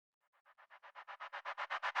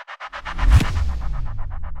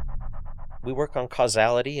We work on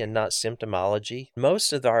causality and not symptomology.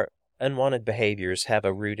 Most of our unwanted behaviors have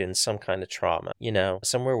a root in some kind of trauma,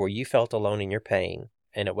 somewhere where you felt alone in your pain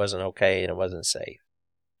and it wasn't okay and it wasn't safe.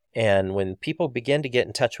 And when people begin to get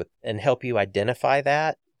in touch with and help you identify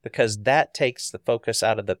that, because that takes the focus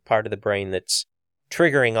out of the part of the brain that's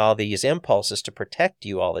triggering all these impulses to protect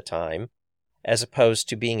you all the time, as opposed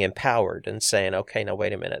to being empowered and saying, okay, now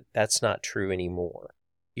wait a minute, that's not true anymore.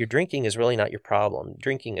 Your drinking is really not your problem.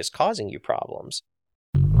 Drinking is causing you problems.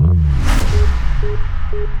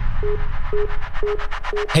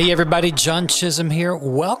 Hey everybody, John Chisholm here.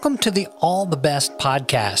 Welcome to the All the Best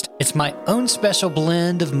podcast. It's my own special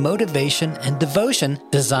blend of motivation and devotion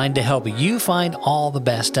designed to help you find all the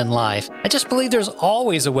best in life. I just believe there's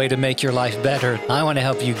always a way to make your life better. I want to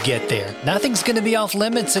help you get there. Nothing's going to be off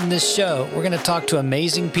limits in this show. We're going to talk to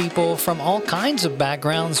amazing people from all kinds of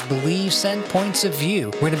backgrounds, beliefs, and points of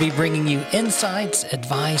view. We're going to be bringing you insights,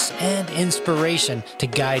 advice, and inspiration to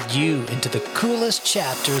guide you into the coolest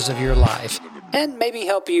chapters of your life, and maybe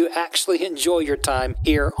help you actually enjoy your time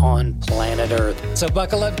here on planet Earth. So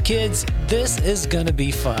buckle up, kids. This is going to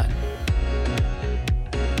be fun.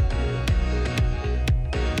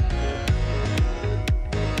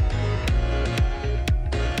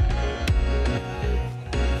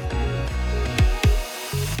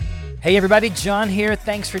 Hey everybody, John here.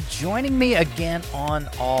 Thanks for joining me again on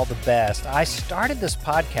All the Best. I started this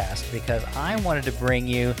podcast because I wanted to bring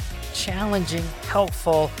you challenging,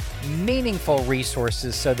 helpful, meaningful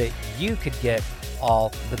resources so that you could get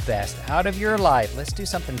all the best out of your life. Let's do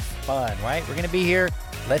something fun, right? We're going to be here.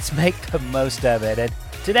 Let's make the most of it. And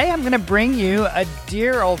today I'm going to bring you a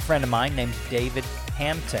dear old friend of mine named David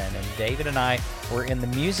HAMPTON. And David and I were in the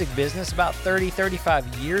music business about 35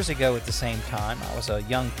 years ago at the same time. I was a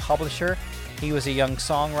young publisher. He was a young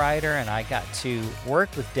songwriter, and I got to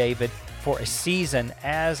work with David for a season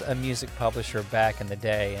as a music publisher back in the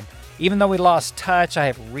day. And even though we lost touch, I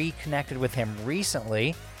have reconnected with him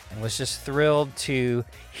recently and was just thrilled to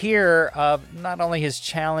hear of not only his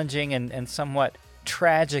challenging and somewhat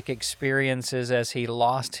tragic experiences as he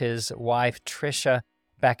lost his wife, Trisha,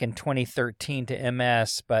 back in 2013 to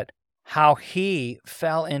MS, but how he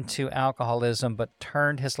fell into alcoholism but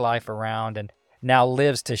turned his life around and now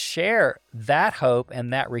lives to share that hope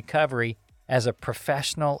and that recovery as a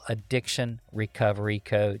professional addiction recovery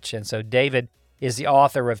coach. And so David is the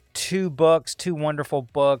author of two wonderful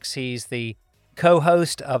books. He's the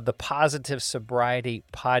co-host of the Positive Sobriety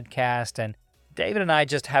podcast. And David and I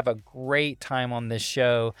just have a great time on this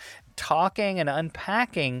show talking and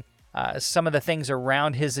unpacking some of the things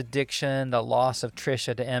around his addiction, the loss of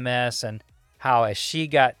Trisha to MS, and how as she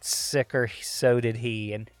got sicker, so did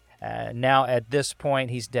he. And now at this point,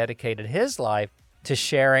 he's dedicated his life to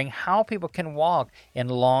sharing how people can walk in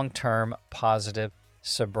long-term positive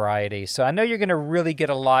sobriety. So I know you're going to really get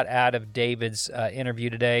a lot out of David's interview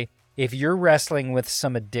today. If you're wrestling with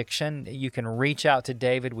some addiction, you can reach out to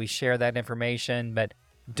David. We share that information, but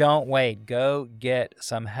don't wait. Go get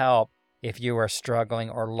some help if you are struggling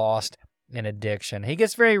or lost in addiction. He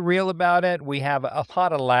gets very real about it. We have a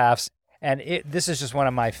lot of laughs, and this is just one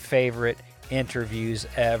of my favorite interviews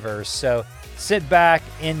ever. So sit back,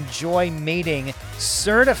 enjoy meeting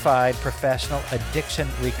certified professional addiction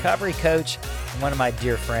recovery coach, one of my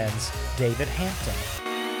dear friends, David HAMPTON.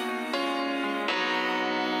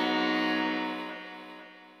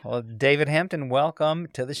 Well, David HAMPTON, welcome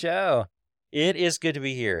to the show. It is good to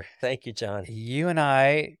be here. Thank you, John. You and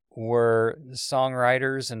I were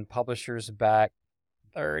songwriters and publishers back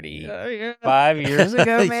 35 years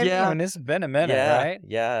ago, maybe? Yeah. I mean, it's been a minute, right?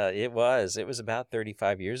 Yeah, it was. It was about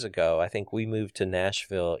 35 years ago. I think we moved to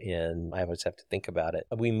Nashville I always have to think about it.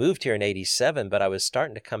 We moved here in 87, but I was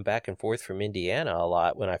starting to come back and forth from Indiana a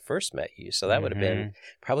lot when I first met you. So that would have been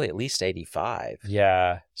probably at least 85.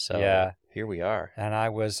 Yeah. So here we are. And I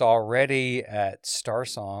was already at Star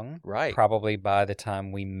Song, right? Probably by the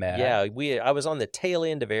time we met. Yeah, I was on the tail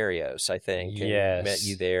end of Arios, I think. Yes. And met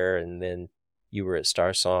you there, and then you were at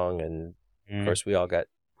Star Song, and of course we all got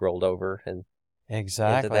rolled over and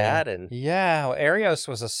exactly into that. And yeah, well, Arios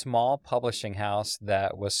was a small publishing house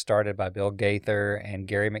that was started by Bill Gaither and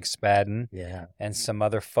Gary McSpadden, and some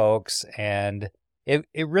other folks. And it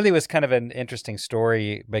really was kind of an interesting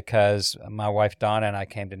story because my wife Donna and I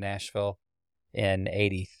came to Nashville in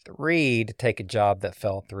 83 to take a job that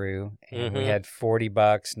fell through, and we had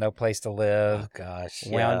 $40, no place to live. Oh gosh.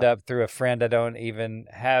 Wound up through a friend I don't even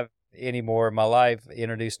have anymore in my life,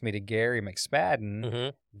 introduced me to Gary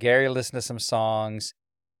McSpadden. Gary listened to some songs.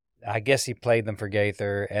 I guess he played them for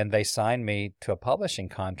Gaither, and they signed me to a publishing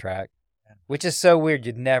contract, which is so weird.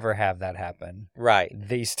 You'd never have that happen. Right.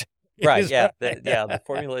 Right, yeah, the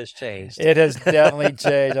formula has changed. It has definitely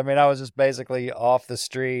changed. I mean, I was just basically off the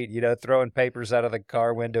street, throwing papers out of the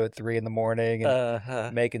car window at 3 in the morning and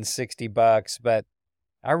Uh-huh. making $60, but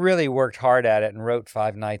I really worked hard at it and wrote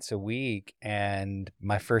 5 nights a week. And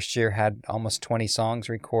my first year had almost 20 songs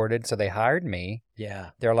recorded. So they hired me.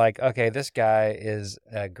 Yeah. They're like, okay, this guy is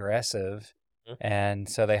aggressive. Mhm. And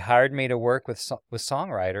so they hired me to work with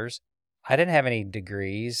songwriters. I didn't have any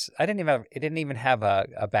degrees. It didn't even have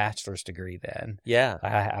a bachelor's degree then. Yeah.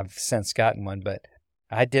 I've since gotten one, but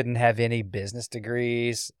I didn't have any business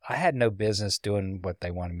degrees. I had no business doing what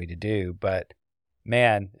they wanted me to do, but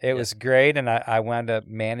man, it was great. And I wound up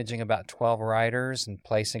managing about 12 writers and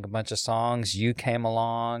placing a bunch of songs. You came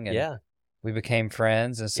along and we became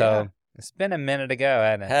friends. And so it's been a minute ago,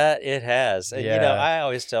 hasn't it? It has. And, I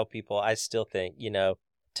always tell people, I still think,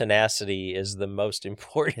 tenacity is the most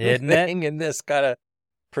important thing in this kind of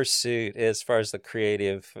pursuit as far as the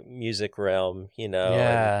creative music realm,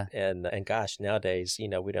 and gosh, nowadays,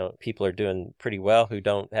 people are doing pretty well who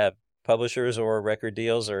don't have publishers or record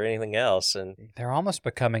deals or anything else, and they're almost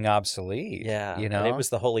becoming obsolete. And it was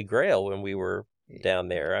the holy grail when we were down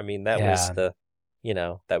there. I mean, that was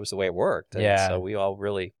that was the way it worked. And so we all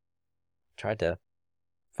really tried to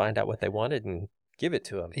find out what they wanted and give it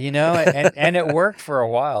to them. And it worked for a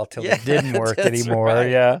while till it didn't work anymore.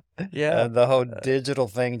 Right. The whole digital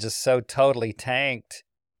thing just so totally tanked,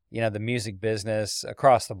 the music business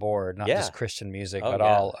across the board, not just Christian music, but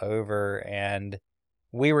all over. And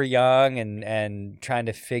we were young and trying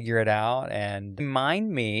to figure it out. And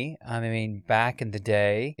remind me, I mean, back in the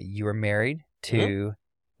day, you were married to,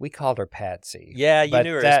 we called her Patsy. Yeah, you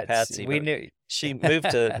knew her as Patsy. We knew. She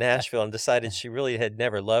moved to Nashville and decided she really had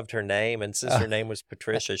never loved her name. And since her name was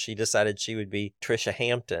Patricia, she decided she would be Trisha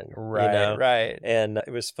Hampton. Right. And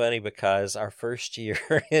it was funny because our first year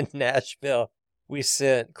in Nashville, we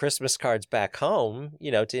sent Christmas cards back home,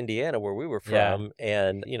 to Indiana where we were from.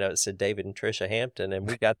 And, it said David and Trisha Hampton. And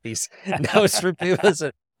we got these notes from people that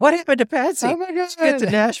said, "What happened to Patsy? Oh my God. Get to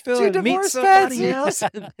Nashville and meet somebody else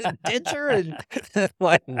and ditch her." And I'm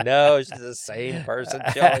like, no, she's the same person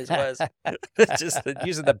she always was. Just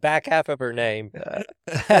using the back half of her name.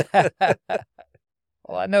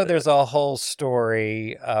 Well, I know there's a whole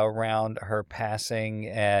story around her passing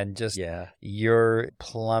and just your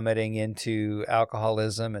plummeting into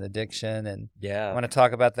alcoholism and addiction. And I want to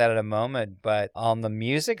talk about that in a moment. But on the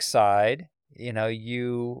music side,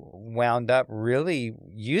 you wound up really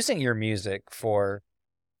using your music for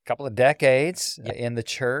a couple of decades in the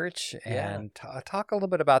church. And talk a little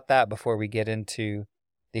bit about that before we get into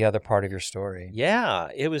the other part of your story. Yeah,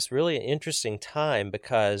 it was really an interesting time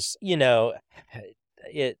because,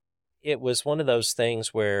 it was one of those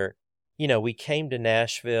things where, we came to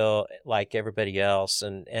Nashville like everybody else.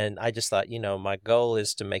 And I just thought, my goal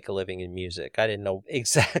is to make a living in music. I didn't know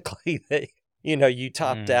exactly that. You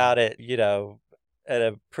topped out at, at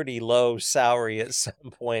a pretty low salary at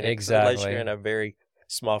some point. Exactly. Unless you're in a very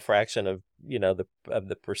small fraction of,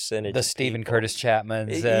 the percentage. The Stephen Curtis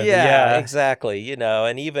Chapmans. Exactly.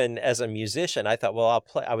 And even as a musician, I thought, well, I'll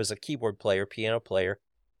play. I was a keyboard player, piano player.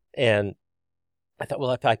 And I thought,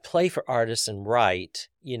 well, if I play for artists and write,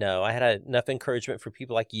 I had enough encouragement for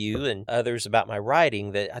people like you and others about my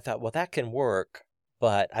writing that I thought, well, that can work,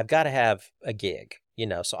 but I've got to have a gig.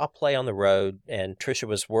 So I'll play on the road. And Trisha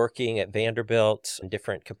was working at Vanderbilt in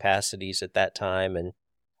different capacities at that time. And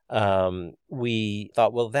we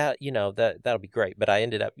thought, well, that'll be great. But I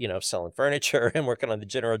ended up, selling furniture and working on the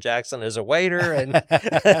General Jackson as a waiter, and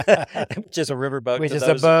which is a riverboat. Which is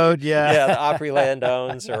a boat, Yeah, the Opryland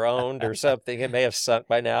owns or owned or something. It may have sunk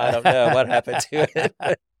by now. I don't know what happened to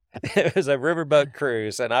it. It was a riverboat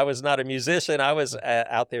cruise, and I was not a musician. I was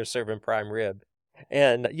out there serving prime rib.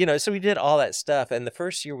 And, so we did all that stuff. And the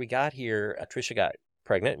first year we got here, Trisha got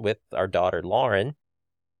pregnant with our daughter, Lauren.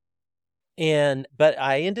 But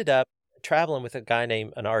I ended up traveling with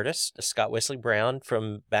an artist, Scott Wesley Brown,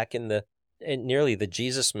 from back in nearly the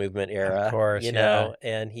Jesus movement era. Of course,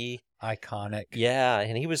 and he iconic. Yeah.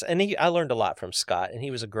 And I learned a lot from Scott, and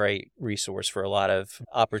he was a great resource for a lot of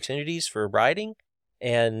opportunities for writing.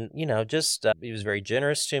 And, he was very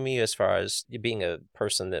generous to me as far as being a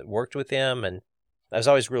person that worked with him. And I was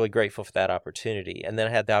always really grateful for that opportunity. And then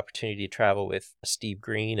I had the opportunity to travel with Steve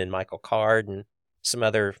Green and Michael Card and some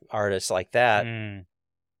other artists like that.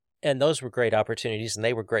 And those were great opportunities, and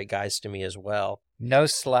they were great guys to me as well. No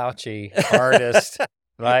slouchy artist.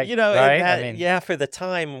 Right? Right? For the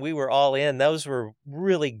time we were all in, those were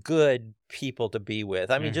really good people to be with.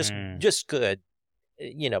 I mean, just good.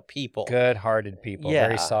 people. Good-hearted people,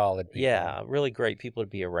 very solid people. Yeah, really great people to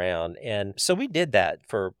be around. And so we did that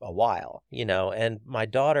for a while, and my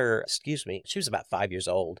daughter, she was about 5 years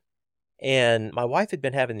old. And my wife had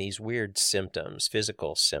been having these weird symptoms,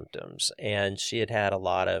 physical symptoms, and she had had a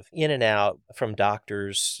lot of in and out from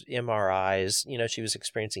doctors, MRIs. She was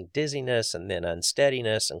experiencing dizziness and then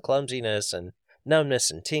unsteadiness and clumsiness and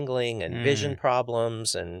numbness and tingling and vision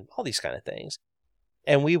problems and all these kind of things.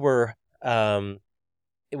 And we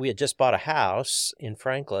had just bought a house in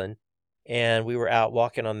Franklin, and we were out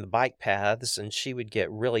walking on the bike paths, and she would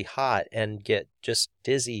get really hot and get just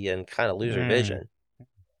dizzy and kind of lose her vision.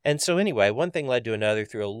 And so anyway, one thing led to another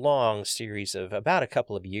through a long series of about a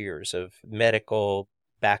couple of years of medical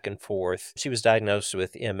back and forth. She was diagnosed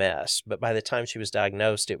with MS, but by the time she was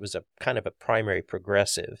diagnosed, it was a kind of a primary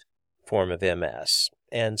progressive form of MS.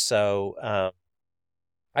 And so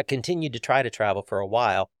I continued to try to travel for a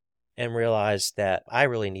while and realized that I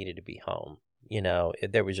really needed to be home.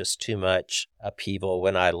 There was just too much upheaval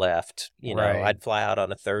when I left. I'd fly out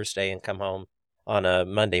on a Thursday and come home on a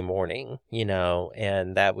Monday morning,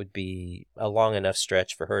 and that would be a long enough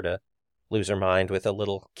stretch for her to lose her mind with a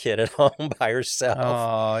little kid at home by herself.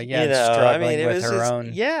 Oh, yeah, struggling with her own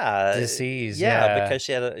disease. Yeah, because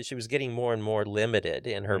she was getting more and more limited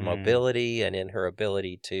in her mobility and in her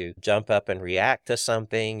ability to jump up and react to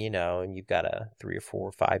something, and you've got a 3 or 4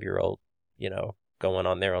 or 5-year-old, going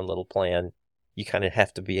on their own little plan. You kind of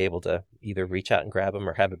have to be able to either reach out and grab them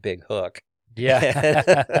or have a big hook.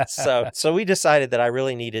 Yeah. So we decided that I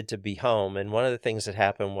really needed to be home. And one of the things that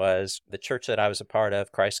happened was the church that I was a part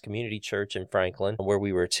of, Christ Community Church in Franklin, where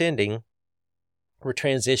we were attending, were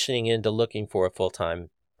transitioning into looking for a full-time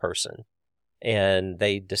person. And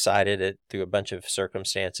they decided through a bunch of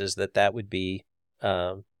circumstances that would be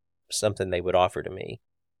something they would offer to me.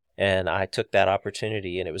 And I took that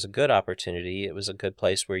opportunity, and it was a good opportunity. It was a good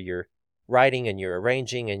place where you're writing and you're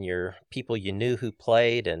arranging and you're people you knew who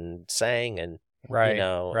played and sang and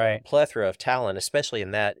a plethora of talent, especially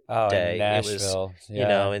in that day. In Nashville. It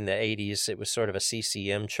was, in the 80s, it was sort of a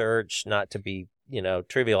CCM church, not to be,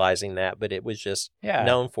 trivializing that, but it was just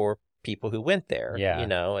known for people who went there.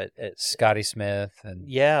 Yeah. Scotty Smith.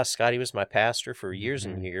 Scotty was my pastor for years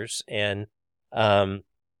and years. And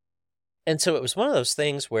so it was one of those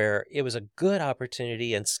things where it was a good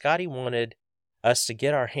opportunity, and Scotty wanted us to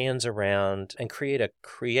get our hands around and create a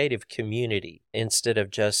creative community instead of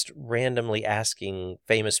just randomly asking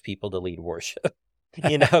famous people to lead worship,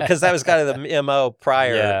 because that was kind of the MO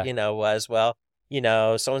prior, was,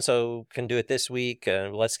 so-and-so can do it this week.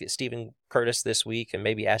 And let's get Stephen Curtis this week, and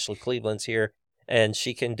maybe Ashley Cleveland's here and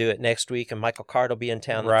she can do it next week, and Michael Card will be in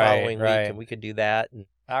town the following week, and we could do that. And,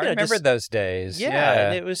 I remember those days. Yeah.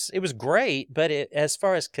 And it was great, but as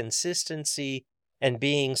far as consistency and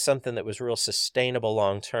being something that was real sustainable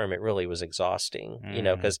long term, it really was exhausting,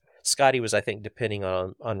 because Scotty was, I think, depending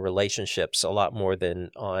on relationships a lot more than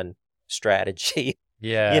on strategy.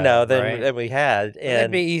 Yeah, than we had. And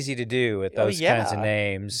it'd be easy to do with those kinds of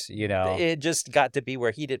names, It just got to be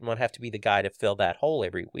where he didn't want to have to be the guy to fill that hole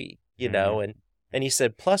every week, and he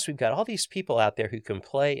said, plus we've got all these people out there who can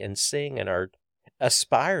play and sing and are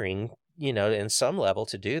aspiring, in some level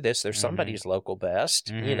to do this. There's somebody's local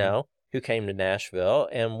best, who came to Nashville,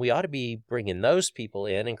 and we ought to be bringing those people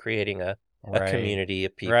in and creating a community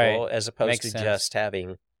of people as opposed to just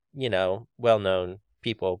having, well-known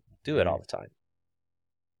people do it all the time.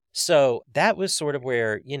 So that was sort of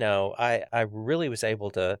where, I really was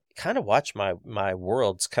able to kind of watch my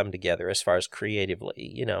worlds come together as far as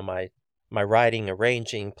creatively, my writing,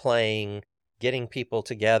 arranging, playing, getting people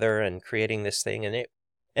together and creating this thing.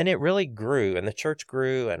 And it really grew, and the church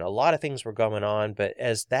grew, and a lot of things were going on. But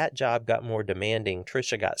as that job got more demanding,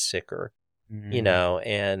 Trisha got sicker,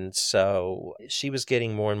 and so she was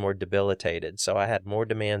getting more and more debilitated. So I had more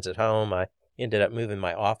demands at home. I ended up moving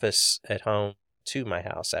my office at home to my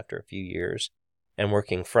house after a few years and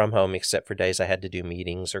working from home, except for days I had to do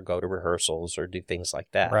meetings or go to rehearsals or do things like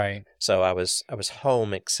that. Right. So I was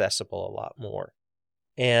home accessible a lot more.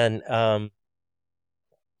 And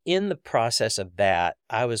in the process of that,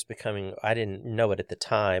 I didn't know it at the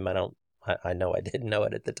time. I know I didn't know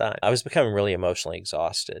it at the time. I was becoming really emotionally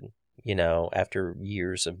exhausted, after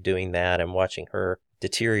years of doing that and watching her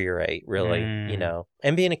deteriorate really,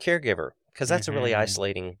 and being a caregiver, because that's a really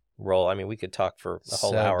isolating role. I mean, we could talk for a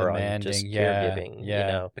whole hour on just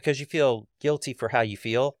caregiving, because you feel guilty for how you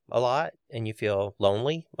feel a lot, and you feel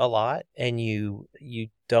lonely a lot, and you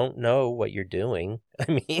don't know what you're doing.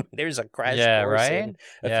 I mean, there's a crash course in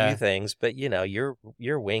a few things, but you're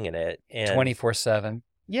winging it, and 24/7.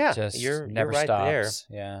 Yeah, just you're never right stops.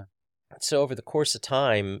 there. Yeah. So over the course of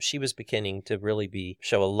time, she was beginning to really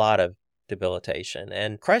show a lot of debilitation.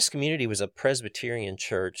 And Christ Community was a Presbyterian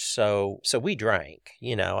church, so we drank.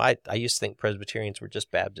 I used to think Presbyterians were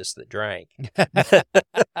just Baptists that drank.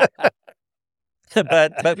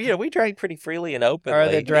 But we drank pretty freely and openly. Or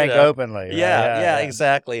they drank openly. Right? Yeah,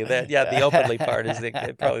 exactly. The openly part is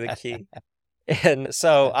probably the key. And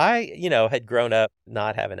so I, had grown up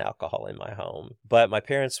not having alcohol in my home. But my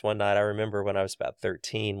parents one night, I remember when I was about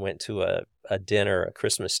 13, went to a dinner, a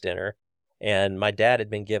Christmas dinner, and my dad had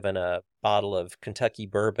been given a bottle of Kentucky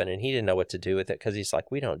bourbon, and he didn't know what to do with it because he's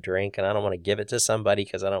like, we don't drink, and I don't want to give it to somebody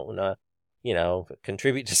because I don't want to,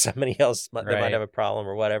 contribute to somebody else that might have a problem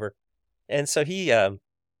or whatever. And so he, I've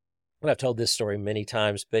told this story many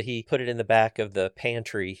times, but he put it in the back of the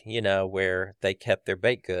pantry, where they kept their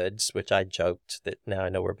baked goods, which I joked that now I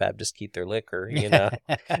know where Baptists keep their liquor,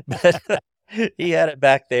 But he had it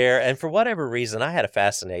back there. And for whatever reason, I had a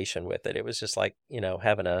fascination with it. It was just like,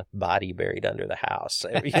 having a body buried under the house.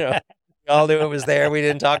 We all knew it was there. We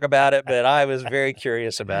didn't talk about it, but I was very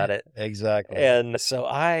curious about it. Exactly. And so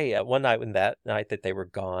one night that they were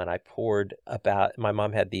gone, I poured my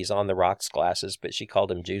mom had these on the rocks glasses, but she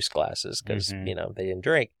called them juice glasses because, they didn't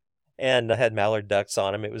drink. And I had mallard ducks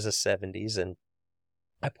on them. It was the 70s. And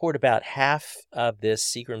I poured about half of this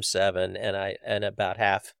Seagram 7 and about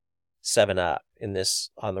half 7-Up in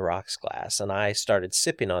this on the rocks glass. And I started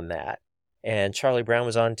sipping on that. And Charlie Brown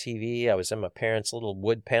was on TV. I was in my parents' little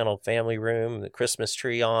wood paneled family room, the Christmas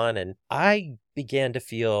tree on, and I began to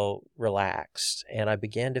feel relaxed, and I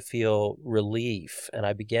began to feel relief, and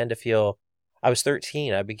I was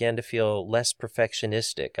 13, I began to feel less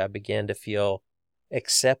perfectionistic. I began to feel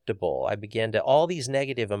acceptable. All these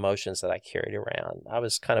negative emotions that I carried around. I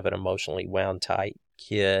was kind of an emotionally wound tight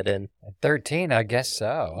kid. And 13, I guess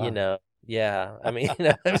so. Wow. Yeah. I mean,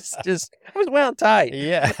 I was wound tight.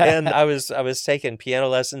 Yeah. And I was taking piano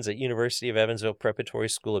lessons at University of Evansville Preparatory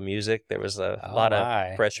School of Music. There was a lot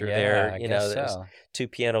of pressure there. There was 2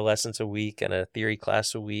 piano lessons a week and a theory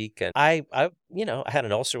class a week. And I had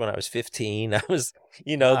an ulcer when I was 15. I was,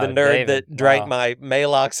 the nerd David, that drank my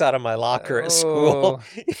Maalox out of my locker at school.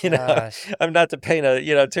 I'm not to paint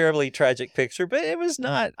a, terribly tragic picture, but I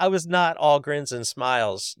was not all grins and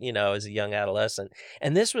smiles, as a young adolescent.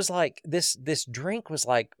 And this was like, this drink was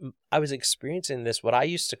like, I was experiencing this, what I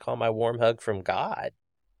used to call my warm hug from God.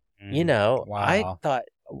 Wow. I thought,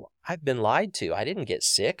 I've been lied to. I didn't get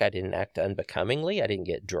sick. I didn't act unbecomingly. I didn't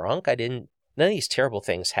get drunk. None of these terrible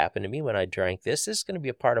things happened to me when I drank this. This is going to be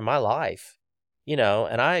a part of my life,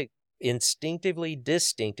 and I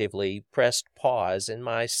distinctively pressed pause in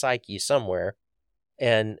my psyche somewhere,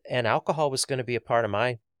 and alcohol was going to be a part of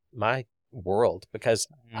my world because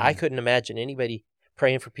I couldn't imagine anybody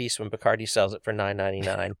praying for peace when Bacardi sells it for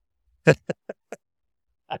 $9.99.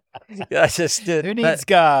 I just did. Who needs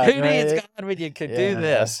God? Who needs God when you could do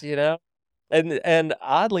this? And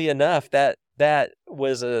oddly enough, that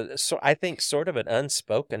was I think sort of an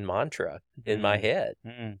unspoken mantra in my head.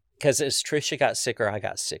 Because as Tricia got sicker, I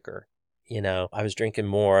got sicker. I was drinking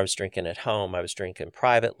more. I was drinking at home. I was drinking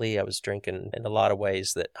privately. I was drinking in a lot of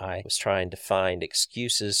ways that I was trying to find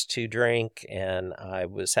excuses to drink, and I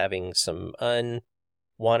was having some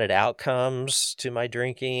unwanted outcomes to my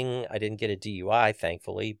drinking. I didn't get a DUI,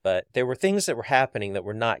 thankfully, but there were things that were happening that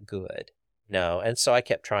were not good. And so I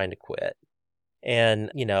kept trying to quit.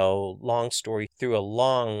 And, long story, through a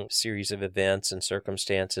long series of events and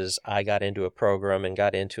circumstances, I got into a program and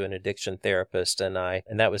got into an addiction therapist, and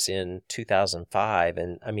that was in 2005.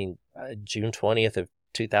 And I mean, June 20th of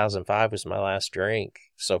 2005 was my last drink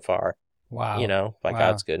so far. Wow. By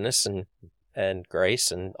God's goodness and grace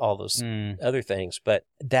and all those other things. But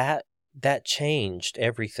that changed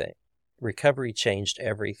everything. Recovery changed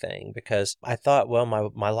everything because I thought, well,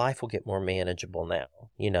 my life will get more manageable now,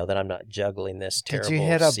 that I'm not juggling this terrible Did you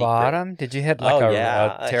hit a secret. Bottom? Did you hit like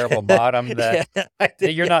a terrible bottom that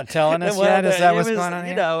you're not telling us yet? Is that what's going on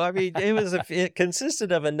here? It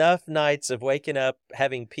consisted of enough nights of waking up,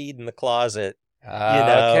 having peed in the closet,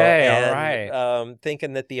 okay, and, all right.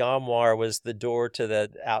 Thinking that the armoire was the door to the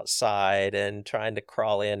outside and trying to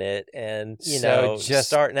crawl in it, and just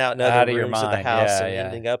starting out in other rooms of the house and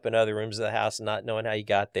ending up in other rooms of the house and not knowing how you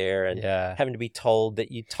got there, and having to be told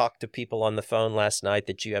that you talked to people on the phone last night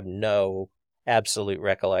that you have no absolute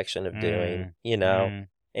recollection of doing,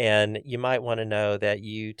 and you might want to know that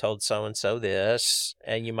you told so and so this,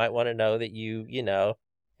 and you might want to know that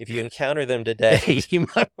if you encounter them today, you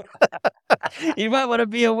might want to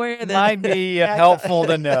be aware that might be helpful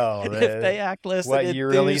to know if they act less what than you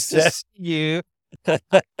really said. you.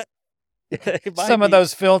 It might Some of be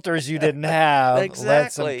those filters you didn't have, let some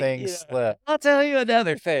exactly. things slip. I'll tell you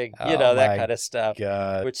another thing, Oh that my kind of stuff,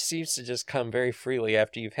 God. which seems to just come very freely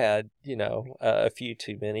after you've had, a few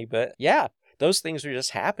too many. But yeah, those things were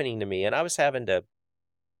just happening to me, and I was having to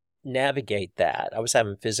navigate that. I was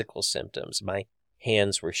having physical symptoms. My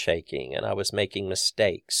hands were shaking, and I was making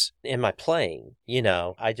mistakes in my playing.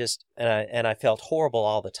 I felt horrible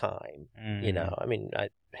all the time. Mm. I mean, I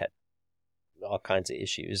had all kinds of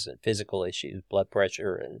issues, and physical issues, blood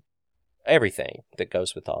pressure, and everything that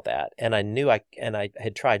goes with all that. And I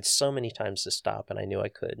had tried so many times to stop, and I knew I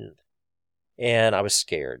couldn't. And I was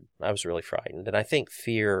scared. I was really frightened. And I think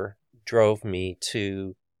fear drove me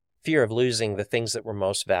to fear of losing the things that were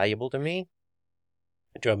most valuable to me.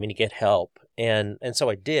 It drove me to get help. And so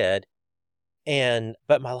I did.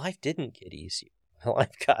 But my life didn't get easier. My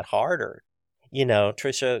life got harder.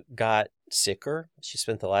 Trisha got sicker. She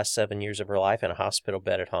spent the last 7 years of her life in a hospital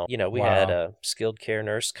bed at home. We had Wow. a skilled care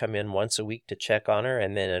nurse come in once a week to check on her,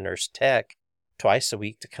 and then a nurse tech twice a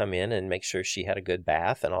week to come in and make sure she had a good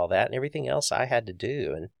bath and all that, and everything else I had to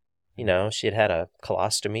do. And, she had a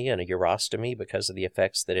colostomy and a urostomy because of the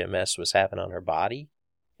effects that MS was having on her body.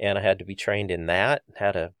 And I had to be trained in that,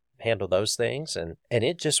 how to handle those things. And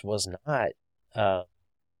it just was not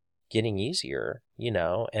getting easier,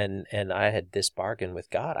 and I had this bargain with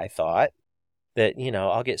God. I thought that,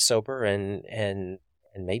 I'll get sober and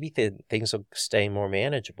maybe things will stay more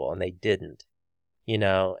manageable, and they didn't,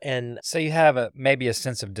 and So you have maybe a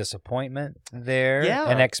sense of disappointment there, an yeah,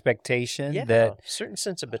 expectation that certain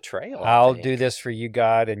sense of betrayal, I I'll do think. this for you,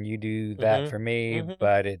 God, and you do that for me, Mm-hmm.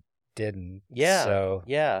 but it didn't. Yeah, So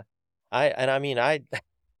yeah. I mean,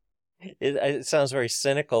 it sounds very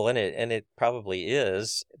cynical, and it probably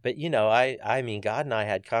is. But, I mean, God and I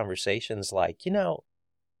had conversations like,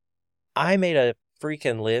 I made a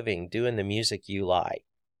freaking living doing the music you like.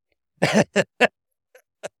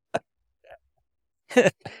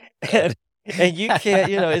 and you can't,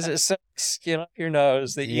 is it so skin up your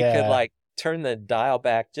nose that you could yeah. turn the dial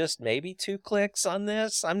back just maybe 2 clicks on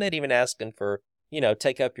this? I'm not even asking for,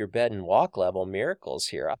 take up your bed and walk level miracles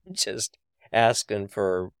here. I'm just asking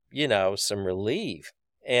for, some relief.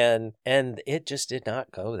 And it just did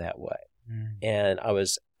not go that way. Mm. And I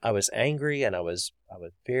was angry, and I was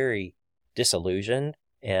very disillusioned.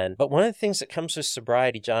 But one of the things that comes with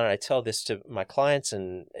sobriety, John, and I tell this to my clients,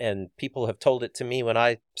 and people have told it to me when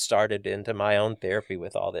I started into my own therapy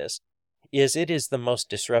with all this, is it is the most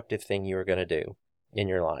disruptive thing you are going to do in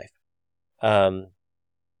your life. When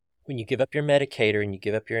you give up your medicator and you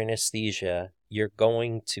give up your anesthesia, you're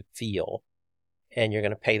going to feel, and you're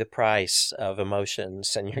going to pay the price of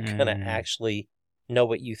emotions, and you're going to actually know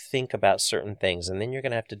what you think about certain things, and then you're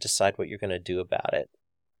going to have to decide what you're going to do about it.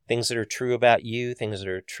 Things that are true about you, things that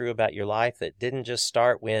are true about your life that didn't just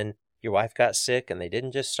start when your wife got sick, and they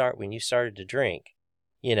didn't just start when you started to drink.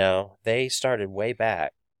 They started way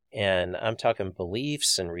back. And I'm talking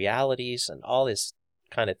beliefs and realities and all this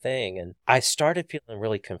kind of thing. And I started feeling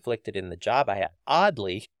really conflicted in the job I had.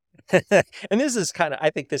 Oddly, and I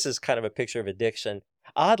think this is kind of a picture of addiction.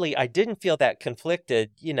 Oddly, I didn't feel that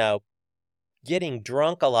conflicted, getting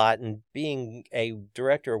drunk a lot and being a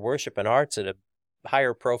director of worship and arts at a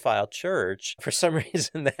higher profile church. For some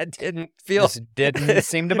reason, that didn't feel... This didn't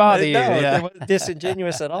seem to bother you. No, Yeah. it wasn't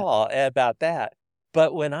disingenuous at all about that.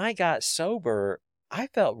 But when I got sober, I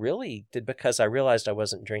felt really good because I realized I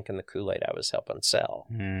wasn't drinking the Kool-Aid I was helping sell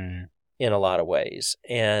in a lot of ways.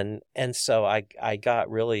 And so I got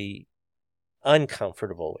really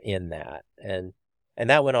uncomfortable in that. And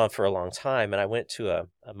that went on for a long time. And I went to a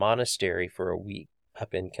monastery for a week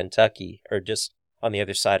up in Kentucky, or just on the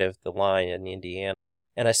other side of the line in Indiana.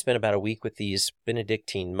 And I spent about a week with these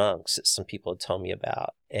Benedictine monks that some people had told me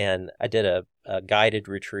about. And I did a guided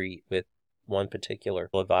retreat with one particular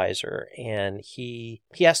advisor, and he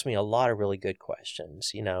asked me a lot of really good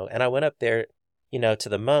questions, and I went up there, to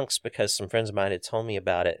the monks because some friends of mine had told me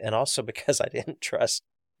about it, and also because I didn't trust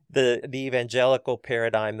the evangelical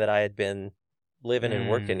paradigm that I had been living and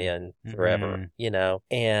working in forever,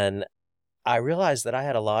 and I realized that I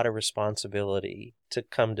had a lot of responsibility to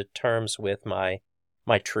come to terms with my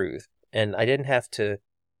truth, and I didn't have to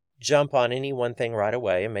jump on any one thing right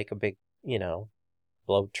away and make a big,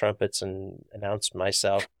 blow trumpets and announce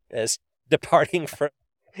myself as departing from,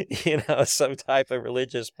 some type of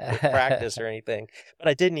religious practice or anything. But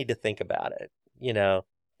I did need to think about it,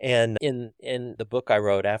 And in the book I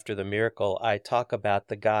wrote, After the Miracle, I talk about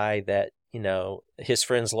the guy that, his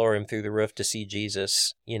friends lower him through the roof to see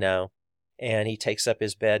Jesus, and he takes up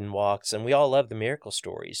his bed and walks. And we all love the miracle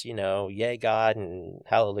stories, yay, God, and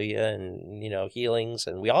hallelujah, and, healings.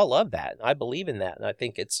 And we all love that. I believe in that. And I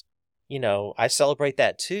think it's, I celebrate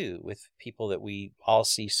that too with people that we all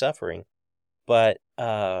see suffering. But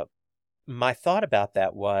my thought about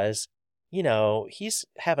that was, he's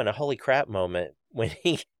having a holy crap moment when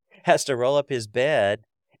he has to roll up his bed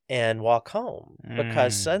and walk home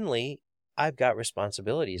because suddenly I've got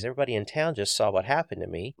responsibilities. Everybody in town just saw what happened to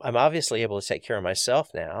me. I'm obviously able to take care of myself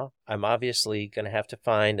now. I'm obviously going to have to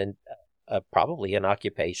find probably an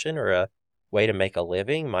occupation or a way to make a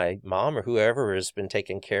living. My mom or whoever has been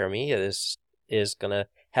taking care of me is going to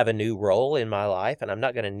have a new role in my life, and I'm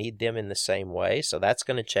not going to need them in the same way. So that's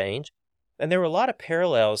going to change. And there were a lot of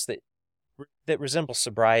parallels that resemble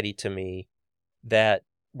sobriety to me that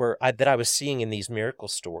I was seeing in these miracle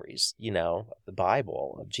stories, of the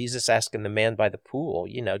Bible, of Jesus asking the man by the pool,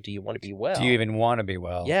 do you want to be well? Do you even want to be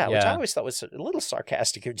well? Yeah, which I always thought was a little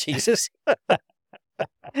sarcastic of Jesus.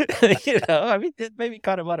 I mean, it maybe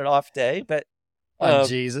caught him on an off day, but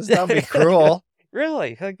Jesus, don't be cruel.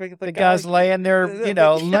 Really, the guy's laying there,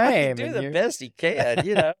 lame. Do the best he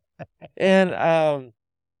can, and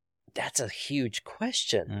that's a huge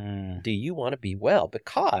question. Do you want to be well?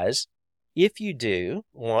 Because if you do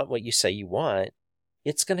want what you say you want,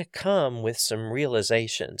 it's going to come with some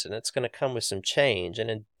realizations, and it's going to come with some change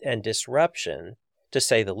and disruption, to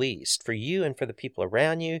say the least, for you and for the people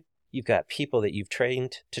around you. You've got people that you've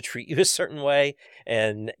trained to treat you a certain way,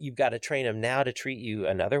 and you've got to train them now to treat you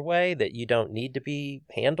another way, that you don't need to be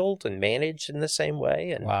handled and managed in the same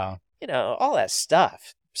way. And, wow, all that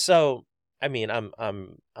stuff. So, I mean, I'm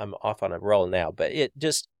off on a roll now, but it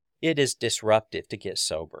is disruptive to get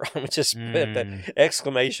sober. I'm just put the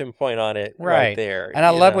exclamation point on it right there. And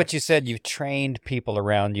I love what you said. You've trained people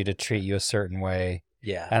around you to treat you a certain way.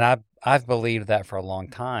 Yeah. And I've believed that for a long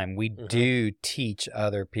time. We do teach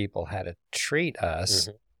other people how to treat us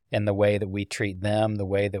in the way that we treat them, the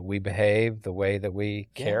way that we behave, the way that we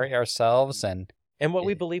carry ourselves, and what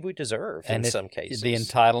we believe we deserve in some cases. The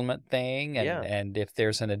entitlement thing, and if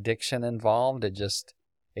there's an addiction involved, it just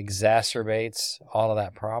exacerbates all of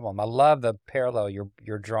that problem. I love the parallel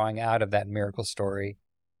you're drawing out of that miracle story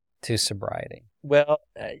to sobriety. Well,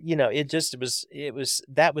 that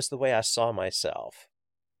was the way I saw myself.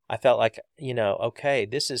 I felt like, okay,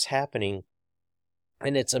 this is happening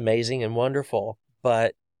and it's amazing and wonderful,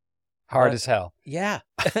 but hard as hell. Yeah,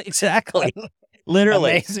 exactly.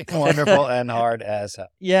 Literally. Amazing, wonderful, and hard as hell.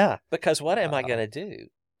 Yeah, because what am I going to do?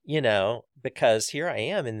 Because here I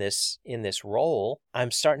am in this role.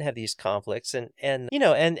 I'm starting to have these conflicts, and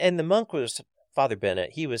the monk was Father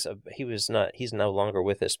Bennett. He's no longer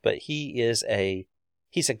with us, but he's a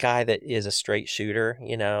guy that is a straight shooter,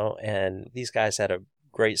 and these guys had a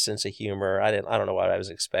great sense of humor. I don't know what I was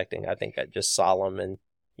expecting. I think I just solemn and,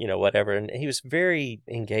 whatever. And he was very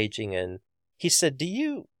engaging, and he said, "Do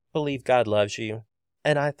you believe God loves you?"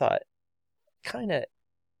 And I thought, kind of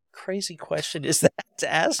crazy question is that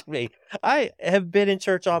to ask me? I have been in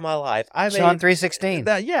church all my life. John 3:16.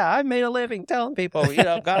 I made a living telling people,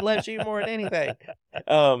 God loves you more than anything.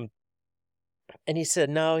 And he said,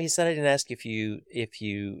 no. He said, I didn't ask if you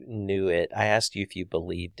knew it. I asked you if you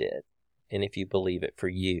believed it, and if you believe it for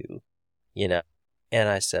you, And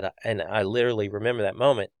I said, and I literally remember that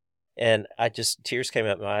moment, and tears came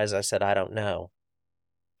out my eyes. I said, I don't know.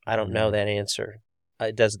 I don't know that answer.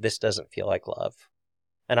 This doesn't feel like love.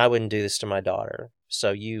 And I wouldn't do this to my daughter.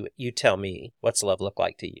 So you tell me, what's love look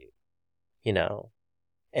like to you?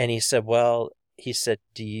 And he said,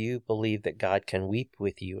 do you believe that God can weep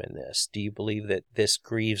with you in this? Do you believe that this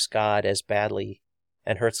grieves God as badly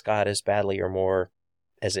and hurts God as badly or more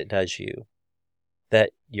as it does you?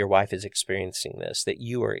 That your wife is experiencing this, that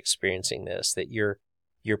you are experiencing this, that your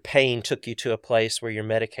pain took you to a place where your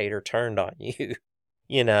medicator turned on you.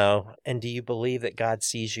 And do you believe that God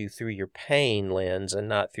sees you through your pain lens and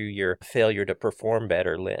not through your failure to perform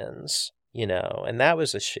better lens? And that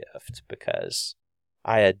was a shift because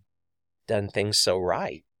I had done things so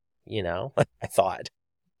right, I thought,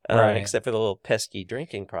 right. Except for the little pesky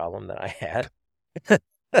drinking problem that I had.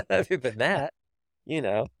 Other than that,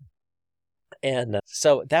 And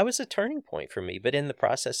so that was a turning point for me. But in the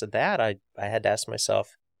process of that, I had to ask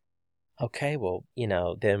myself, okay, well,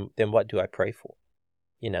 then what do I pray for?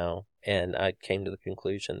 And I came to the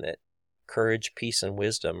conclusion that courage, peace, and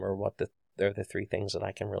wisdom are they're the three things that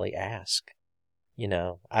I can really ask.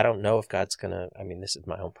 I don't know if God's going to, this is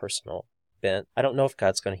my own personal bent. I don't know if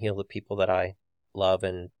God's going to heal the people that I love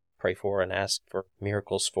and pray for and ask for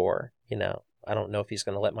miracles for. I don't know if he's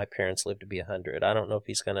going to let my parents live to be 100. I don't know if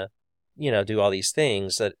he's going to, do all these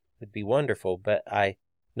things that would be wonderful, but I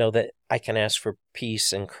know that I can ask for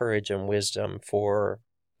peace and courage and wisdom for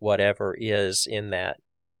whatever is in that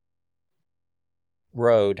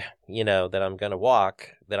road, that I'm going to walk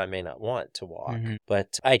that I may not want to walk. Mhm.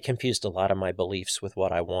 But I confused a lot of my beliefs with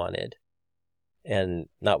what I wanted and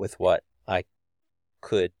not with what I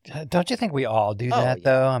could. Don't you think we all do Oh, that, yeah.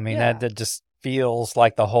 though? I mean, Yeah. that just feels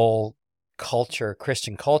like the whole culture,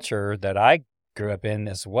 Christian culture that I grew up in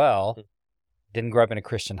as well. Mhm. Didn't grow up in a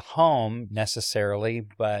Christian home necessarily,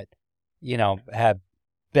 but, have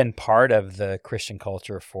been part of the Christian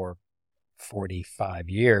culture for 45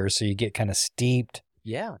 years. So you get kind of steeped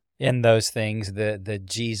Yeah. in those things, the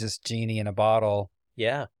Jesus genie in a bottle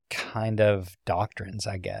Yeah. kind of doctrines,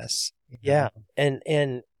 I guess. Yeah.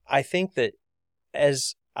 And I think that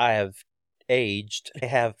as I have aged, I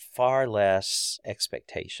have far less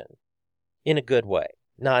expectation in a good way,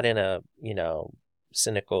 not in a,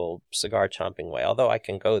 cynical cigar chomping way, although I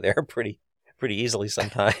can go there pretty easily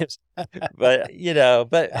sometimes. but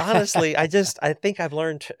honestly, I think I've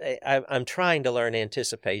learned, I'm trying to learn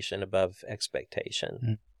anticipation above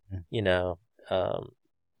expectation, Mhm.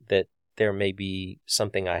 That there may be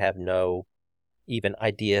something I have no even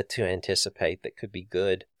idea to anticipate that could be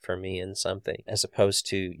good for me in something, as opposed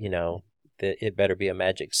to, that it better be a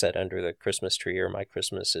magic set under the Christmas tree or my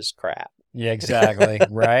Christmas is crap. Yeah, exactly.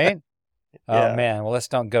 Right? Oh, Yeah. man. Well, let's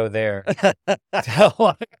don't go there. A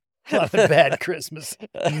lot of bad Christmas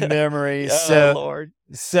memories. Oh, Lord.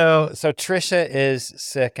 So Trisha is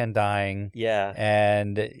sick and dying, Yeah.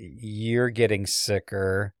 and you're getting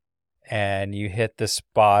sicker, and you hit this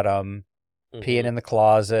bottom, peeing in the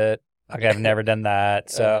closet. Like, I've never done that.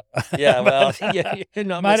 So yeah, well, you're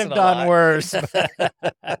not might missing have done a lot. worse.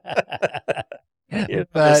 You're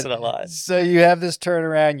not missing a lot. So you have this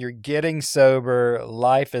turnaround, you're getting sober,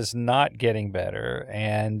 life is not getting better.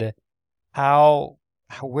 And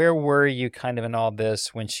where were you kind of in all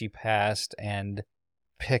this when she passed, and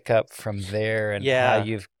pick up from there, and how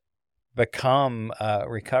you've become a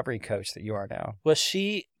recovery coach that you are now? Well,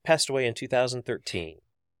 she passed away in 2013.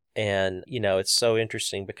 And, it's so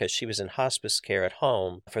interesting because she was in hospice care at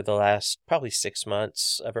home for the last probably 6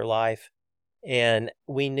 months of her life. And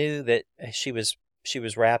we knew that she was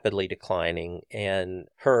rapidly declining. And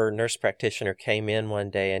her nurse practitioner came in one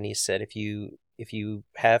day and he said, if you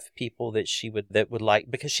have people that would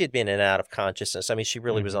like, because she had been in and out of consciousness. I mean, she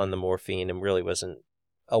really was on the morphine and really wasn't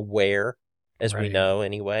aware, as we know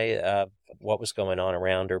anyway, of what was going on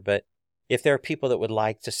around her. But if there are people that would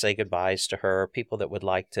like to say goodbyes to her, people that would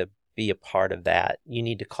like to be a part of that, you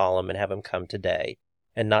need to call them and have them come today,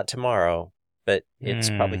 and not tomorrow, but it's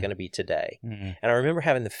probably going to be today. And I remember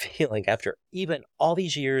having the feeling, after even all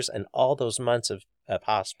these years and all those months of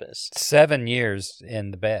hospice. 7 years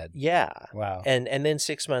in the bed. Yeah. Wow. And then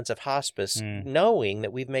 6 months of hospice, knowing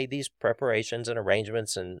that we've made these preparations and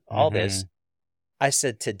arrangements and all this. I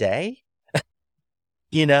said, today?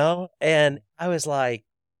 And I was like,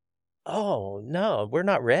 oh, no, we're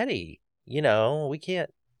not ready. We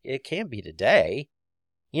can't, it can't be today,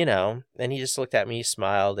 and he just looked at me, he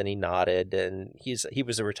smiled and he nodded, and he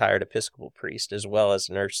was a retired Episcopal priest as well as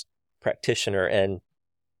a nurse practitioner. And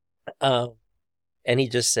he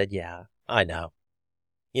just said, yeah, I know,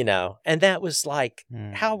 and that was like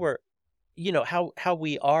how we're, how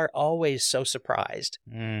we are always so surprised,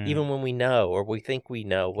 even when we know, or we think we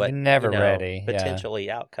know what You're never ready. potentially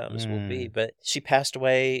outcomes will be. But she passed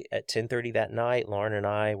away at 10:30 that night. Lauren and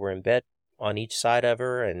I were in bed on each side of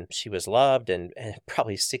her, and she was loved, and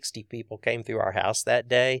probably 60 people came through our house that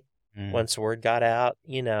day once word got out,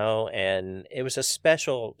 and it was a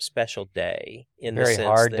special day in the sense very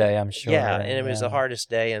hard that, day, I'm sure. Yeah, and it was the hardest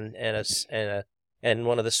day and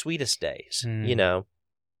one of the sweetest days,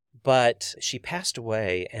 But she passed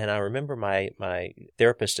away, and I remember my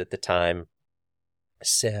therapist at the time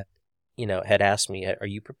said, had asked me, are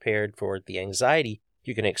you prepared for the anxiety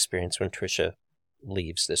you're going to experience when Trisha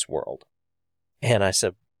leaves this world? And I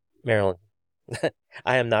said, Marilyn,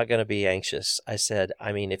 I am not going to be anxious. I said,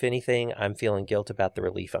 I mean, if anything, I'm feeling guilt about the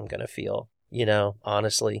relief I'm going to feel.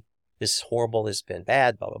 Honestly, this is horrible. This has been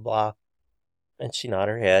bad, blah, blah, blah. And she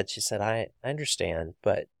nodded her head. She said, I understand,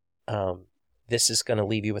 but this is going to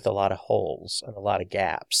leave you with a lot of holes and a lot of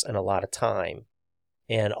gaps and a lot of time.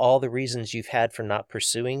 And all the reasons you've had for not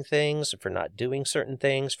pursuing things, for not doing certain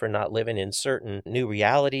things, for not living in certain new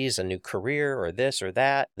realities, a new career or this or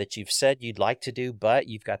that you've said you'd like to do, but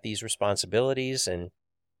you've got these responsibilities, and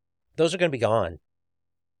those are going to be gone.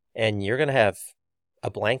 And you're going to have a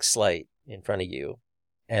blank slate in front of you.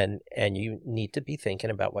 And you need to be thinking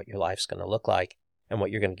about what your life's going to look like and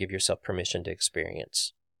what you're going to give yourself permission to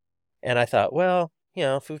experience. And I thought, well,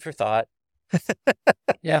 food for thought.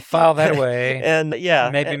 Yeah, file that away. And yeah,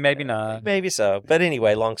 maybe not. Maybe so. But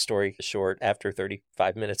anyway, long story short, after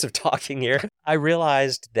 35 minutes of talking here, I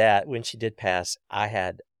realized that when she did pass, I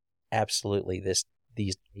had absolutely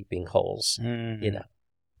these gaping holes, you know.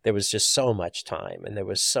 There was just so much time, and there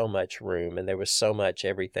was so much room, and there was so much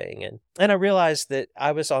everything. And I realized that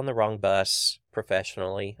I was on the wrong bus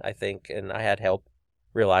professionally, I think, and I had help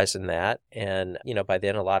realizing that. And, you know, by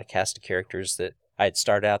then a lot of cast of characters that I had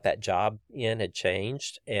started out that job in had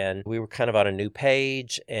changed, and we were kind of on a new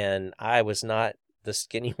page, and I was not the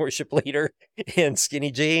skinny worship leader in skinny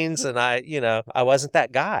jeans, and I wasn't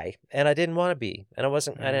that guy, and I didn't want to be, and I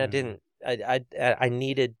wasn't, and I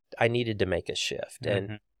needed to make a shift.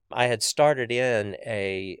 And I had started in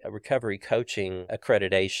a recovery coaching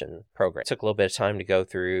accreditation program. It took a little bit of time to go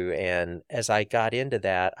through, and as I got into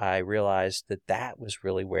that, I realized that was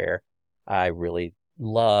really where I really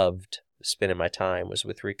loved spending my time, was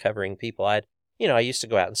with recovering people. I used to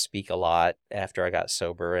go out and speak a lot after I got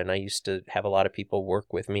sober, and I used to have a lot of people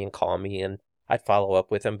work with me and call me, and I'd follow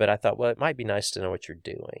up with them, but I thought, well, it might be nice to know what you're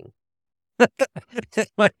doing.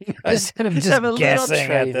 Instead of just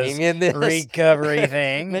guessing at this recovery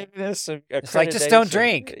thing. Maybe there's some it's like, just don't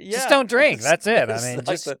drink. Yeah. Just don't drink. That's it. I mean, like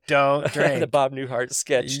just don't drink. The Bob Newhart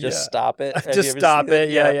sketch, just stop it. Just stop it.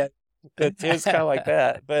 Yeah. It was kind of like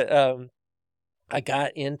that. But I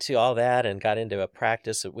got into all that and got into a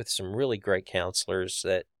practice with some really great counselors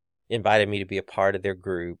that invited me to be a part of their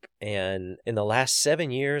group. And in the last 7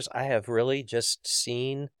 years, I have really just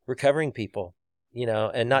seen recovering people, you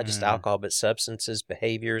know, and not just alcohol, but substances,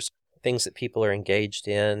 behaviors, things that people are engaged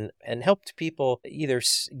in, and helped people either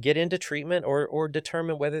get into treatment or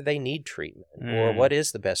determine whether they need treatment or what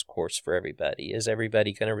is the best course for everybody. Is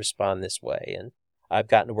everybody going to respond this way? And I've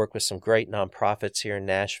gotten to work with some great nonprofits here in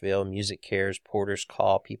Nashville, Music Cares, Porter's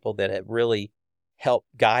Call, people that have really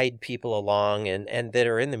helped guide people along and that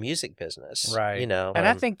are in the music business. Right. You know, and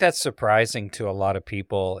I think that's surprising to a lot of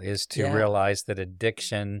people, is to realize that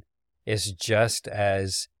addiction is just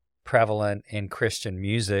as prevalent in Christian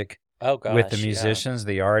music with the musicians,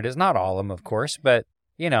 the artists, not all of them, of course, but,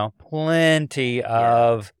 you know, plenty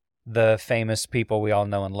of the famous people we all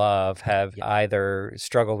know and love have either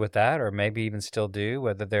struggled with that or maybe even still do,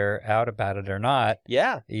 whether they're out about it or not.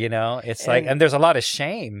 Yeah. You know, it's and there's a lot of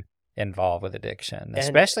shame involved with addiction,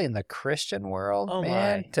 especially in the Christian world,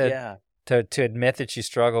 to admit that you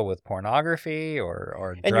struggle with pornography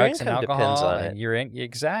or drugs and alcohol, depends on and it.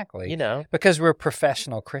 Exactly, you know, because we're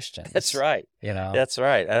professional Christians. That's right. You know, that's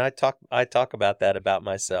right. And I talk about that about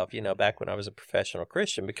myself, you know, back when I was a professional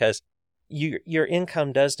Christian, because your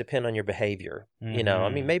income does depend on your behavior. You know, I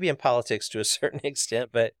mean, maybe in politics to a certain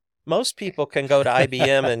extent, but most people can go to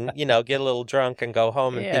IBM and, you know, get a little drunk and go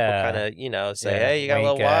home, and people kind of, you know, say, hey, you got a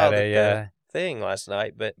little wild at the thing last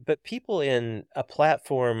night. But people in a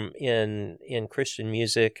platform in Christian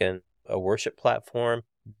music and a worship platform,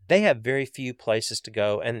 they have very few places to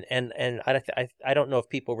go. And I don't know if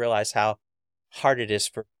people realize how hard it is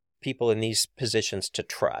for people in these positions to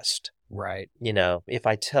trust. Right. You know, if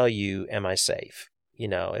I tell you, am I safe? You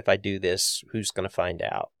know, if I do this, who's going to find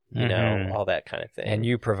out? You know, all that kind of thing. And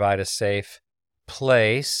you provide a safe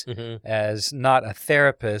place as not a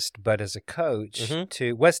therapist, but as a coach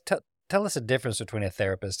to tell us the difference between a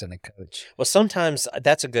therapist and a coach. Well, sometimes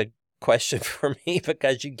that's a good question for me,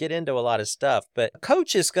 because you get into a lot of stuff, but a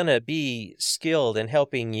coach is going to be skilled in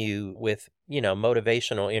helping you with, you know,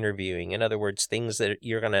 motivational interviewing. In other words, things that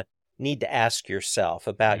you're going to need to ask yourself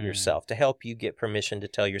about yourself to help you get permission to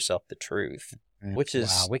tell yourself the truth, which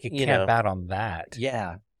is, we could camp out on that.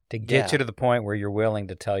 Yeah. To get you to the point where you're willing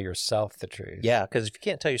to tell yourself the truth. Yeah, because if you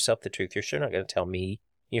can't tell yourself the truth, you're sure not going to tell me.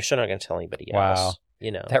 You're sure not going to tell anybody else. Wow.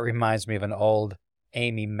 You know, that reminds me of an old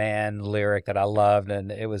Amy Mann lyric that I loved,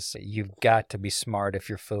 and it was, "You've got to be smart if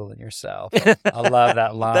you're fooling yourself." I love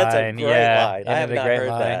that line. That's a great line. I have not heard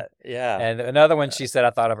line. That. Yeah. And another one she said I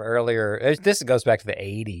thought of earlier. This goes back to the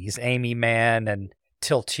 '80s. Amy Mann and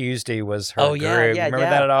Till Tuesday was her group. Remember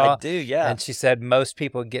that at all? I do. Yeah. And she said most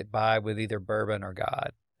people get by with either bourbon or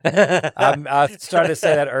God. I started to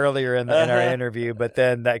say that earlier in our interview, but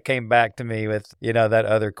then that came back to me with, you know, that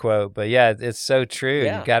other quote. But yeah, it's so true.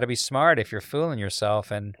 You got to be smart if you're fooling yourself.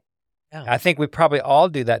 And I think we probably all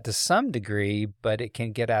do that to some degree, but it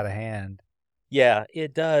can get out of hand. Yeah,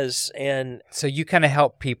 it does. And so you kind of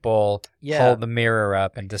help people hold the mirror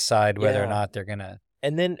up and decide whether or not they're going to.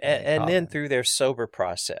 And then through their sober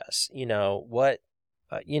process, you know, what,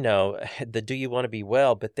 you know, the do you want to be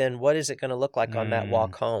well, but then what is it going to look like on that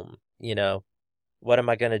walk home? You know, what am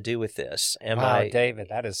I going to do with this? David,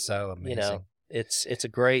 that is so amazing. You know, it's a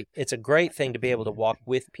great thing to be able to walk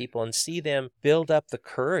with people and see them build up the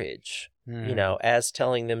courage, you know, as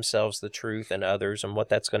telling themselves the truth and others, and what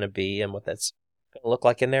that's going to be and what that's going to look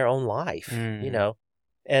like in their own life, you know.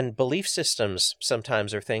 And belief systems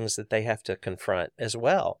sometimes are things that they have to confront as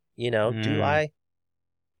well. You know, do I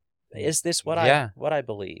is this Yeah. what I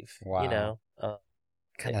believe? Wow. Uh,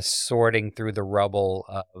 Kind of sorting through the rubble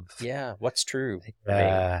of, yeah, what's true for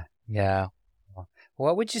me? yeah.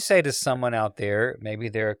 What would you say to someone out there? Maybe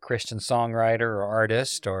they're a Christian songwriter or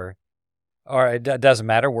artist, or it doesn't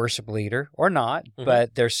matter, worship leader or not, Mhm.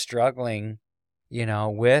 but they're struggling,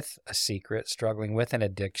 with a secret, struggling with an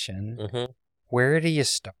addiction. Mhm. Where do you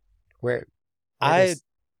start? Where I does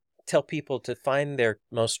tell people to find their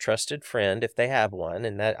most trusted friend if they have one,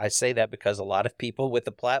 and that I say that because a lot of people with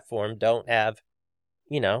the platform don't have,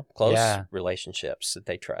 close Yeah. relationships that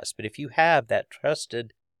they trust. But if you have that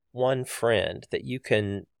trusted one friend that you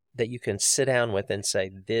can sit down with and say,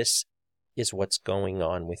 this is what's going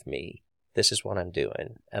on with me. This is what I'm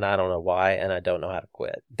doing, and I don't know why, and I don't know how to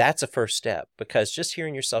quit. That's a first step, because just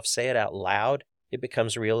hearing yourself say it out loud, it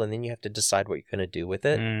becomes real, and then you have to decide what you're going to do with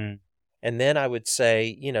it. And then I would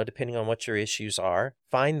say, depending on what your issues are,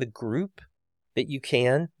 find the group that you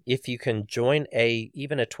can. If you can join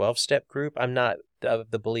even a 12-step group, I'm not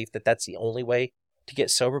of the belief that that's the only way to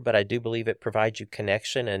get sober, but I do believe it provides you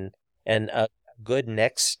connection and a good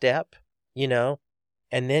next step, and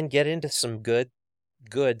then get into some good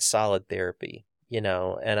solid therapy,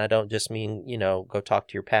 and I don't just mean, go talk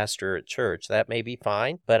to your pastor at church. That may be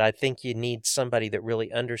fine, but I think you need somebody that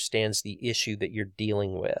really understands the issue that you're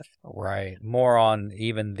dealing with. Right. More on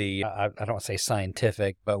even the, I don't want to say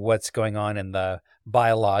scientific, but what's going on in the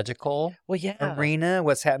biological arena,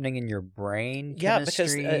 what's happening in your brain because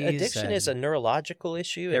chemistries. addiction is a neurological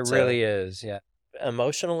issue. It really is, yeah.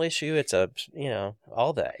 Emotional issue. It's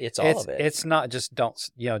all that. It's all of it. It's not just don't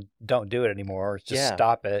do it anymore. Just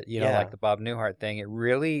stop it. Like the Bob Newhart thing. It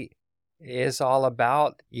really is all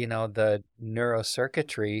about the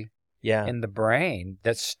neurocircuitry in the brain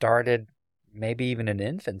that started maybe even in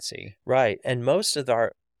infancy. Right, and most of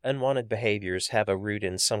our unwanted behaviors have a root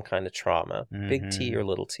in some kind of trauma, big T or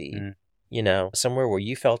little t. Somewhere where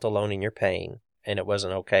you felt alone in your pain, and it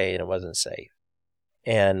wasn't okay, and it wasn't safe.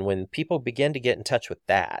 And when people begin to get in touch with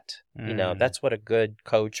that, that's what a good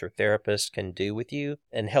coach or therapist can do with you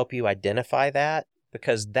and help you identify that,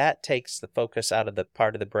 because that takes the focus out of the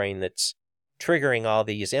part of the brain that's triggering all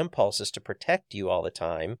these impulses to protect you all the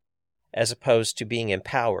time, as opposed to being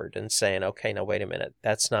empowered and saying, okay, now wait a minute,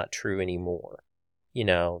 that's not true anymore.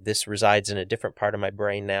 This resides in a different part of my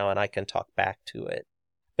brain now, and I can talk back to it.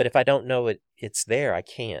 But if I don't know it's there, I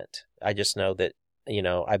can't. I just know that,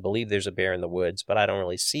 I believe there's a bear in the woods, but I don't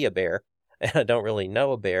really see a bear, and I don't really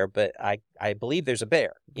know a bear, but I believe there's a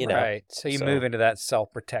bear, Right. So you move into that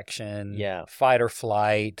self-protection, fight or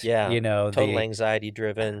flight, total anxiety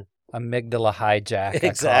driven. Amygdala hijack,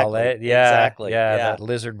 exactly. I call it. Exactly. That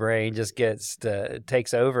lizard brain just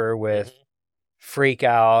takes over with freak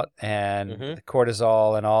out and the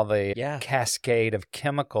cortisol and all the cascade of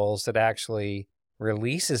chemicals that actually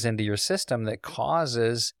releases into your system that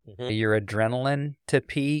causes your adrenaline to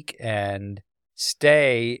peak and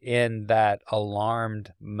stay in that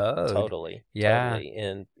alarmed mode. Totally.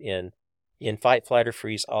 In fight, flight, or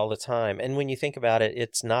freeze all the time. And when you think about it,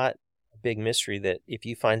 it's not a big mystery that if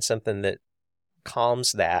you find something that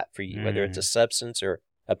calms that for you, whether it's a substance or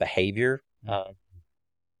a behavior,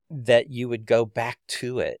 that you would go back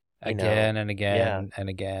to it again and again and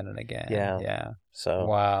again and again. Yeah. So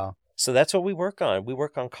wow. So that's what we work on. We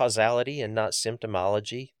work on causality and not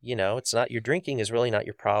symptomology. It's not, your drinking is really not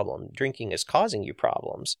your problem. Drinking is causing you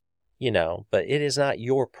problems, but it is not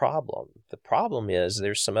your problem. The problem is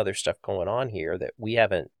there's some other stuff going on here that we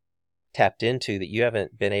haven't tapped into, that you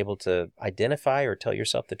haven't been able to identify or tell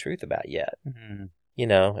yourself the truth about yet. And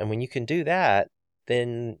when you can do that,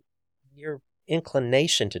 then your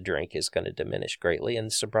inclination to drink is going to diminish greatly,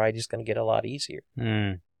 and sobriety is going to get a lot easier.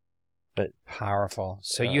 But powerful.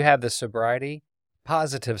 So you have the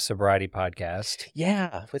Positive Sobriety podcast.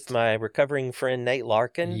 Yeah, with my recovering friend Nate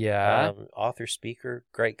Larkin. Yeah. Author, speaker,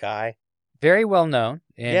 great guy. Very well known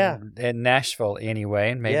in Nashville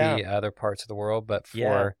anyway, and maybe other parts of the world, but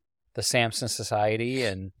for the Samson Society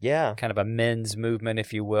and kind of a men's movement,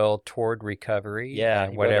 if you will, toward recovery. Yeah,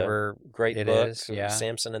 whatever great it book, is.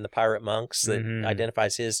 Samson and the Pirate Monks, that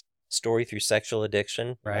identifies his story through sexual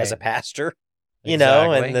addiction as a pastor. In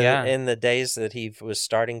the days that he was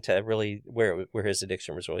starting to really, where his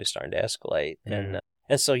addiction was really starting to escalate.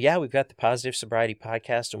 And so, we've got the Positive Sobriety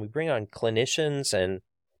podcast, and we bring on clinicians and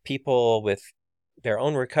people with their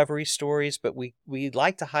own recovery stories, but we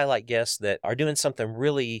like to highlight guests that are doing something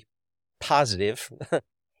really positive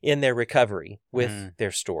in their recovery with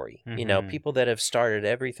their story. People that have started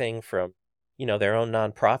everything from, their own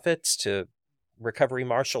nonprofits to recovery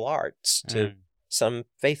martial arts to some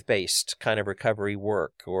faith-based kind of recovery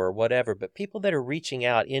work or whatever, but people that are reaching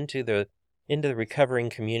out into the into the recovering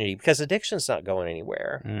community, because addiction's not going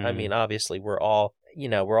anywhere. I mean, obviously we're all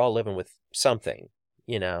living with something,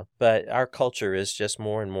 but our culture is just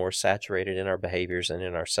more and more saturated in our behaviors and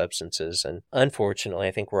in our substances. And unfortunately,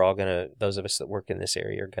 I think those of us that work in this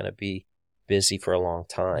area are going to be busy for a long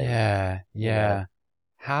time. Yeah.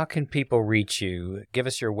 How can people reach you? Give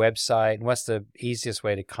us your website. And what's the easiest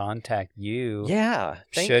way to contact you? Yeah,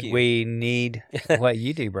 thank Should you. we need what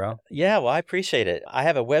you do, bro? Yeah, well, I appreciate it. I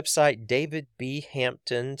have a website, David B.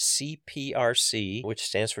 Hampton, CPRC, which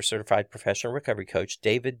stands for Certified Professional Recovery Coach.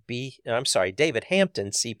 David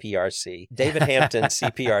Hampton, CPRC. David Hampton,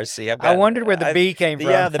 CPRC. I wondered where the B came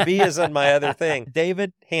from. Yeah, the B is on my other thing.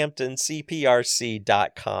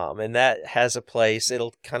 DavidHamptonCPRC.com. And that has a place.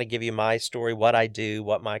 It'll kind of give you my story, what I do,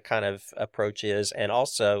 what my kind of approach is, and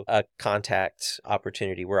also a contact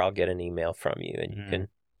opportunity where I'll get an email from you, and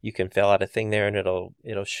you can fill out a thing there, and it'll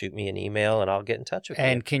shoot me an email, and I'll get in touch with you.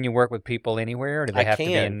 And can you work with people anywhere, or do they have to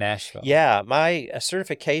be in Nashville? Yeah, my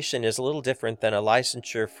certification is a little different than a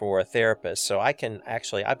licensure for a therapist. So I've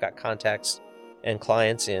got contacts and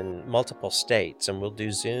clients in multiple states, and we'll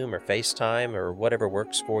do Zoom or FaceTime or whatever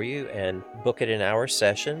works for you, and book it in hour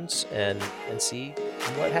sessions and see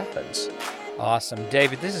what happens. Awesome.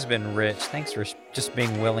 David, this has been rich. Thanks for just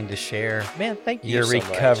being willing to share Man, thank you your so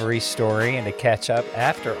recovery much. story and to catch up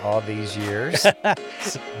after all these years. My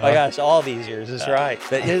gosh, all these years is right.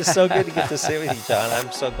 But it is so good to get to sit with you, John.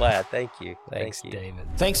 I'm so glad. Thank you. Thanks, Thank you. David.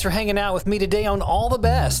 Thanks for hanging out with me today on All the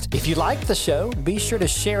Best. If you liked the show, be sure to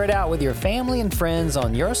share it out with your family and friends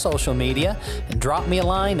on your social media, and drop me a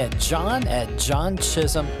line at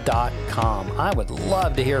john@johnchisholm.com. I would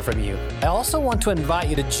love to hear from you. I also want to invite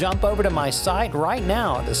you to jump over to my site right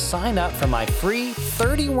now to sign up for my free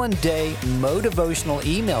 31-day motivational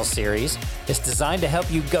email series. It's designed to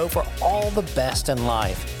help you go for all the best in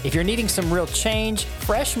life. If you're needing some real change,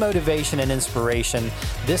 fresh motivation, and inspiration,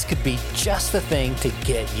 this could be just the thing to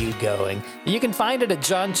get you going. You can find it at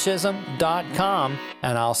johnchisholm.com,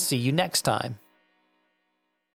 and I'll see you next time.